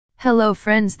Hello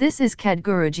friends, this is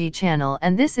cadguruji channel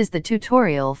and this is the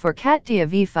tutorial for CATIA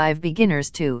V5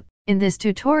 Beginners 2. In this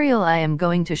tutorial I am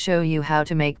going to show you how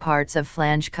to make parts of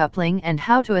flange coupling and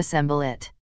how to assemble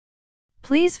it.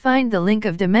 Please find the link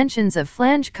of dimensions of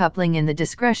flange coupling in the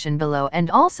description below and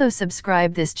also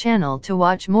subscribe this channel to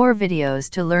watch more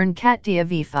videos to learn CATIA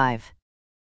V5.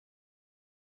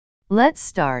 Let's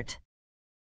start.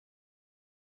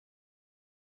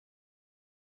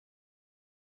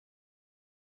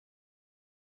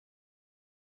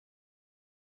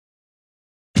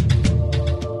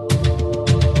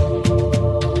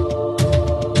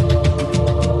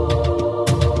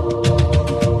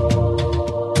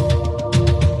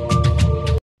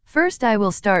 First I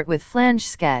will start with flange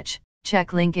sketch,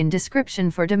 check link in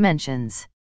description for dimensions.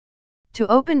 To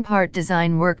open part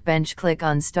design workbench click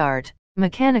on start,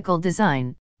 mechanical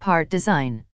design, part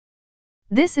design.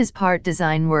 This is part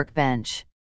design workbench.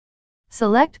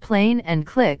 Select plane and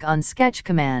click on sketch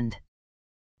command.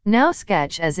 Now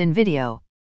sketch as in video.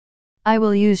 I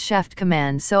will use shaft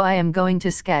command so I am going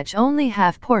to sketch only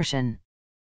half portion.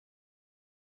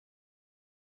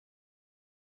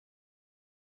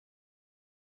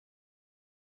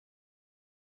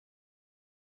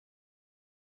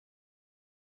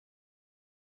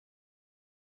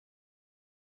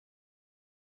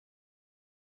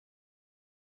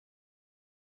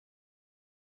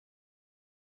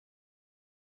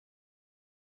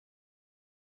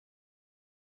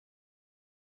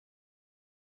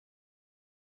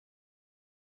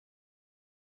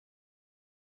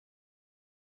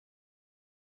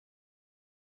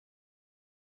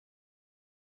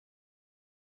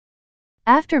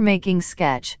 After making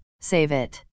sketch, save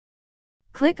it.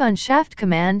 Click on shaft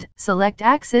command, select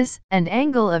axis and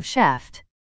angle of shaft.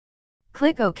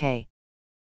 Click OK.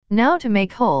 Now to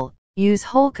make hole, use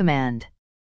hole command.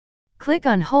 Click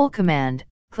on hole command,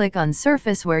 click on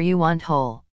surface where you want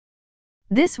hole.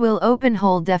 This will open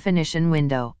hole definition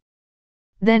window.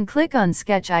 Then click on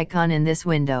sketch icon in this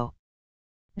window.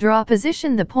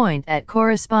 Position the point at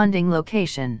corresponding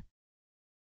location.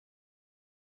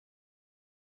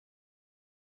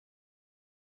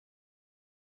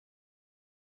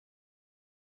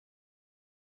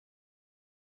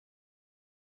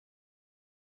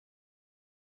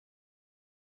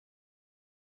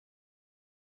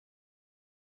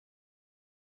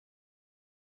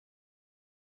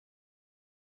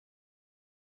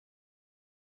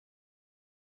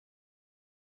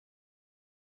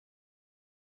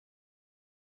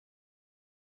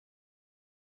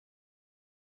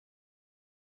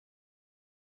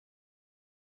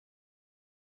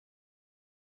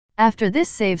 After this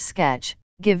save sketch,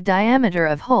 give diameter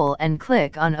of hole and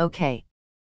click on OK.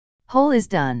 Hole is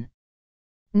done.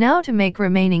 Now to make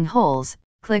remaining holes,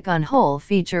 click on hole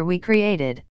feature we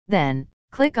created, then,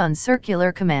 click on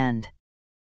circular command.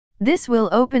 This will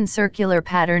open circular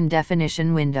pattern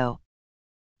definition window.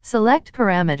 Select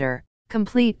parameter,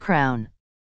 complete crown.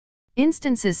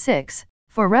 Instances 6,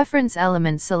 for reference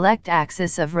element select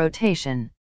axis of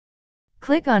rotation.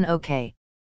 Click on OK.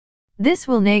 This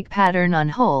will make pattern on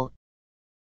hole.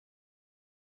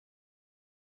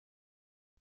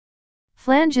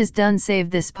 Flange is done. Save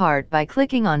this part by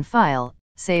clicking on File,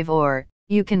 Save, or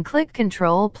you can click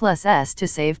Ctrl+S to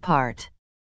save part.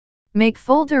 Make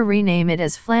folder, rename it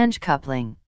as flange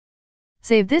coupling.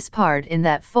 Save this part in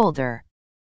that folder.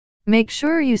 Make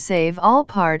sure you save all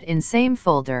part in same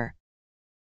folder.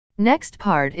 Next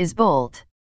part is bolt.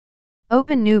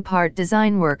 Open new part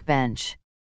design workbench.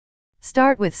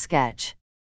 Start with sketch.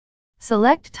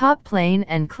 Select top plane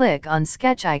and click on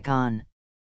sketch icon.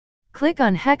 Click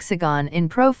on hexagon in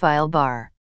profile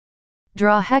bar.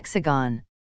 Draw hexagon.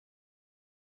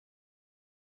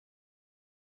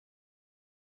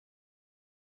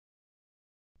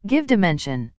 Give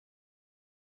dimension.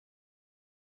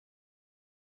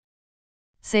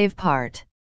 Save part.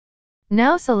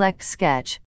 Now select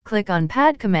sketch, click on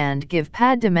pad command, give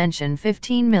pad dimension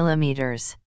 15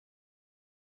 mm.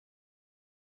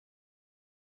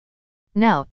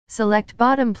 Now, select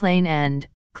bottom plane and,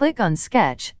 click on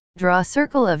sketch, draw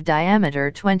circle of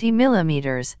diameter 20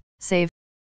 mm, save.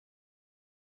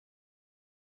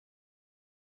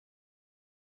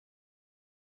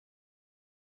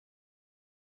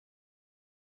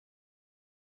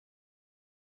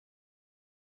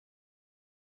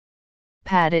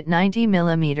 Pad it 90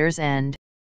 mm and.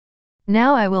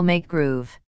 Now I will make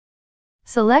groove.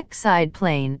 Select side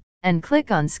plane, and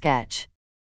click on sketch.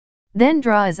 Then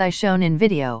draw as I shown in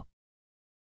video.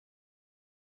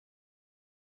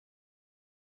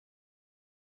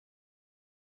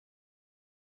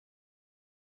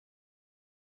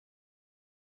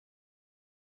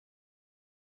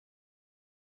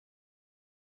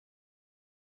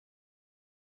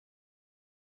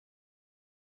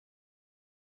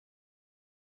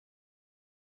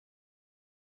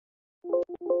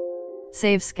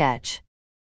 Save sketch.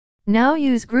 Now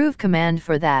use groove command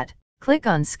for that. Click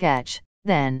on sketch,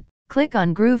 then click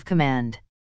on groove command.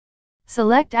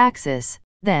 Select axis,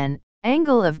 then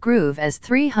angle of groove as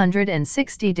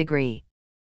 360 degree.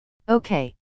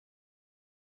 OK.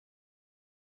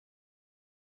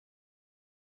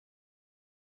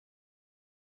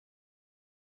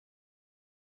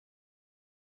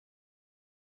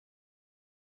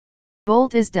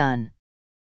 Bolt is done.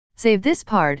 Save this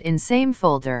part in same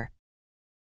folder.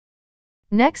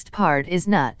 Next part is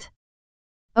nut.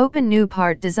 Open new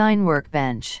part design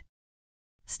workbench.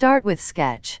 Start with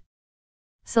sketch.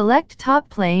 Select top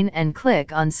plane and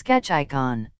click on sketch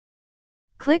icon.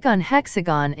 Click on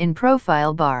hexagon in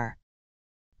profile bar.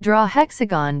 Draw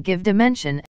hexagon, give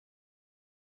dimension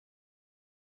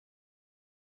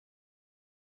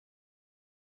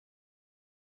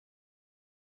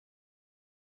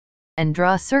and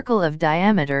draw circle of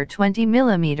diameter 20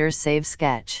 mm. Save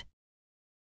sketch.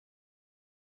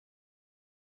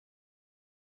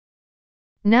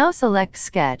 Now select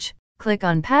sketch, click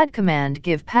on pad command,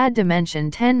 give pad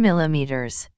dimension 10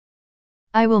 mm.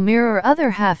 I will mirror other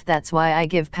half, that's why I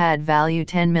give pad value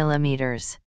 10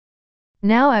 mm.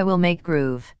 Now I will make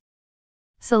groove.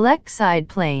 Select side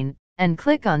plane, and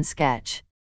click on sketch.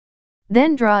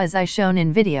 Then draw as I shown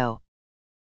in video.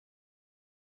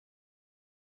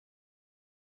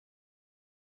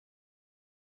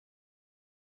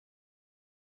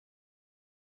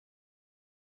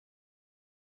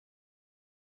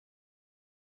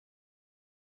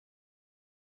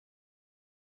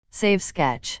 Save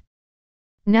sketch.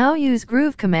 Now use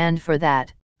groove command for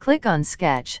that. Click on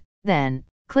sketch, then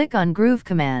click on groove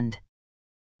command.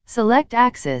 Select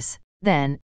axis,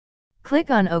 then click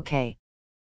on OK.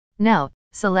 Now,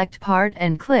 select part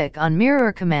and click on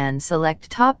mirror command.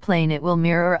 Select top plane, it will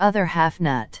mirror other half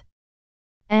nut.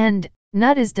 And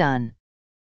nut is done.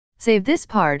 Save this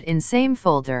part in same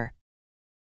folder.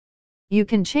 You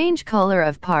can change color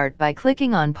of part by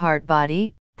clicking on part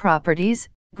body, properties,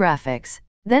 graphics,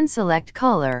 then select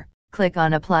color, click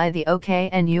on apply the OK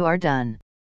and you are done.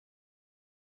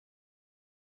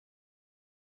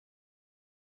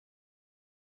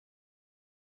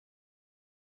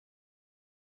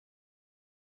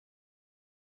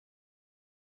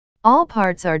 All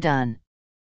parts are done.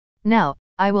 Now,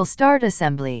 I will start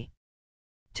assembly.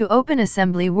 To open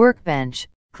assembly workbench,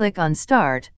 click on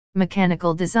Start,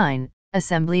 Mechanical Design,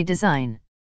 Assembly Design.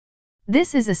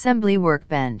 This is assembly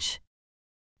workbench.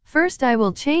 First I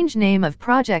will change name of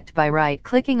project by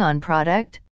right-clicking on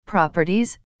Product,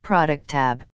 Properties, Product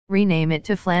tab, rename it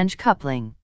to Flange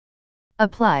Coupling.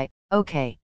 Apply,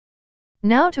 OK.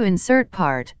 Now to insert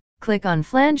part, click on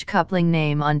Flange Coupling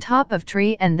name on top of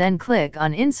tree and then click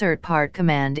on Insert Part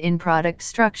command in Product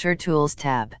Structure Tools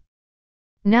tab.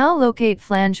 Now locate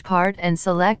flange part and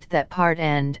select that part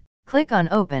and click on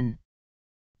Open.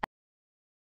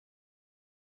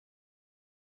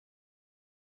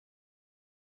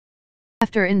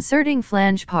 After inserting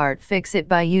flange part, fix it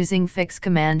by using Fix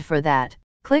command for that.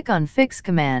 Click on Fix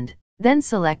command, then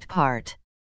select part.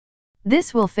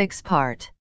 This will fix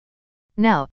part.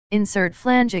 Now, insert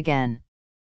flange again.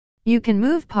 You can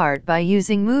move part by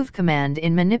using Move command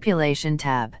in Manipulation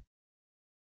tab.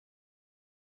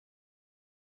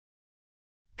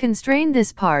 Constrain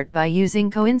this part by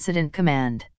using Coincident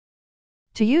command.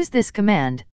 To use this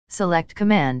command, select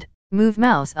Command, move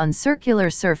mouse on circular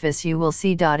surface, you will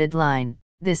see dotted line.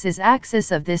 This is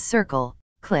axis of this circle,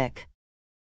 click.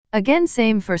 Again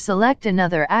same for select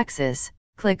another axis,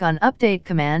 click on Update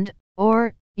command,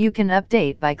 or you can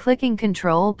update by clicking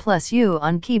Ctrl+U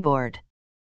on keyboard.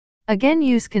 Again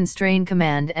use Constrain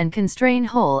command and constrain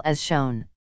hole as shown.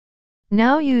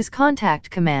 Now use Contact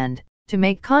command, to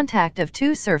make contact of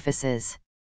two surfaces.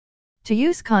 To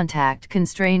use contact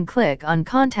constrain, click on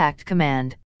Contact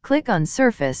command, click on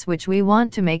surface which we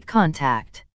want to make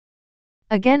contact.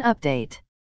 Again update.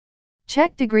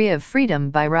 Check degree of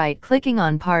freedom by right-clicking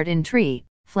on part in tree,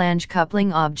 flange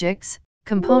coupling objects,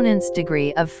 components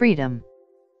degree of freedom.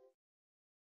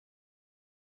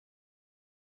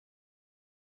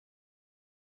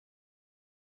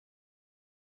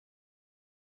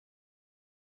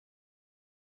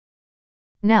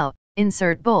 Now,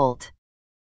 insert bolt.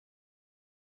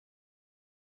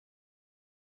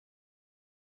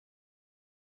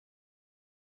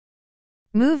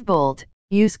 Move bolt,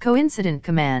 use coincident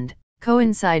command,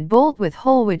 coincide bolt with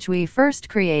hole which we first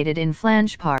created in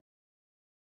flange part.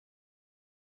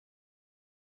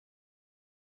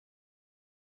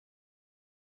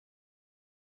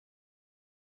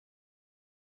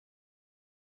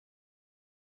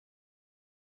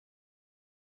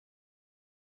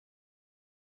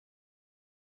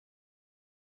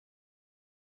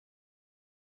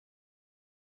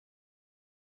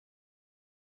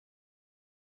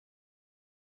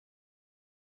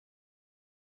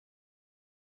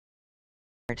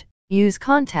 use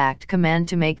contact command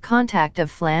to make contact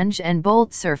of flange and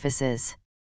bolt surfaces.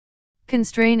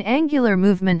 Constrain angular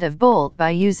movement of bolt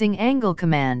by using angle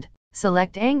command.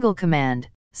 Select angle command,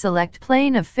 select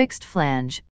plane of fixed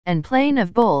flange, and plane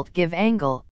of bolt, give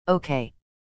angle, OK.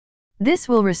 This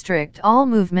will restrict all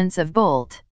movements of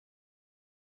bolt.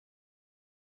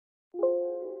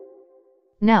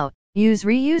 Now, use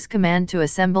reuse command to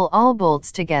assemble all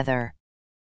bolts together.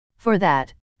 For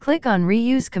that, click on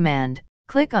reuse command,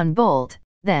 click on bolt,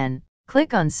 then,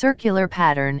 click on circular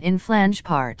pattern in flange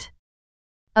part.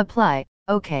 Apply,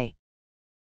 OK.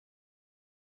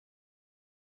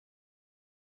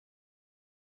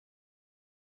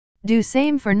 Do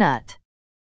same for nut.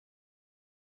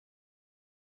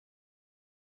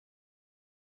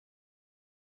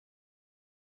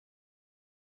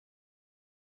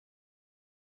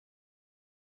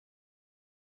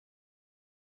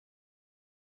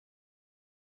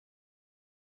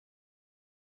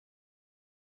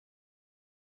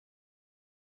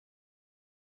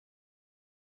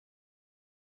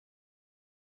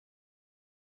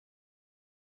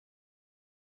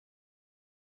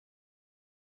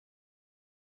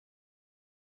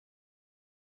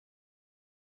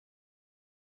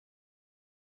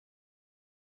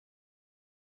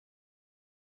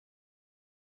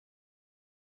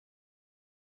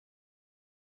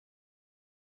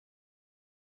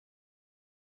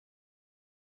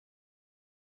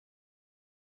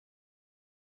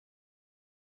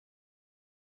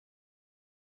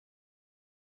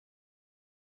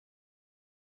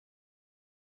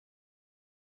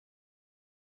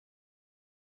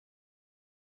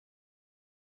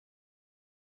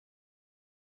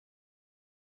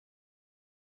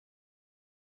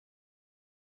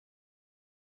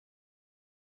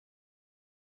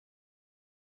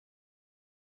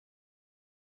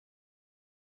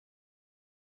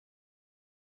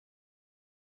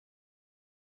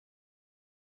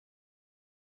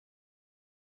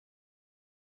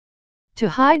 To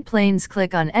hide planes,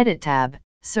 click on Edit tab,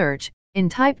 Search, in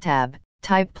Type tab,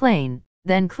 type plane,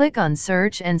 then click on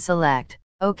Search and select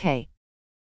OK.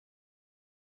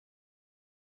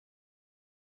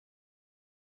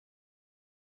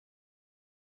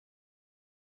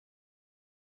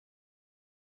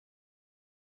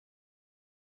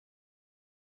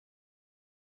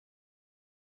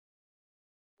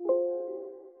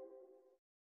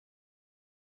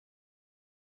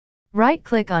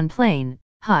 Right-click on plane,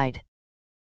 hide.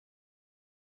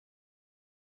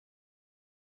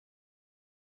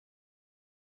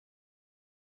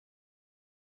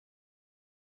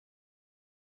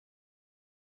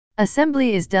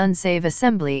 Assembly is done. Save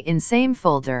assembly in same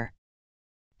folder.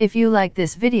 If you like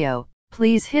this video,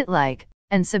 please hit like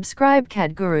and subscribe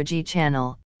Cadguruji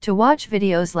channel to watch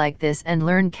videos like this and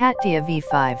learn CATIA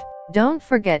v5. Don't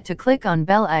forget to click on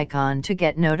bell icon to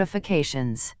get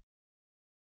notifications.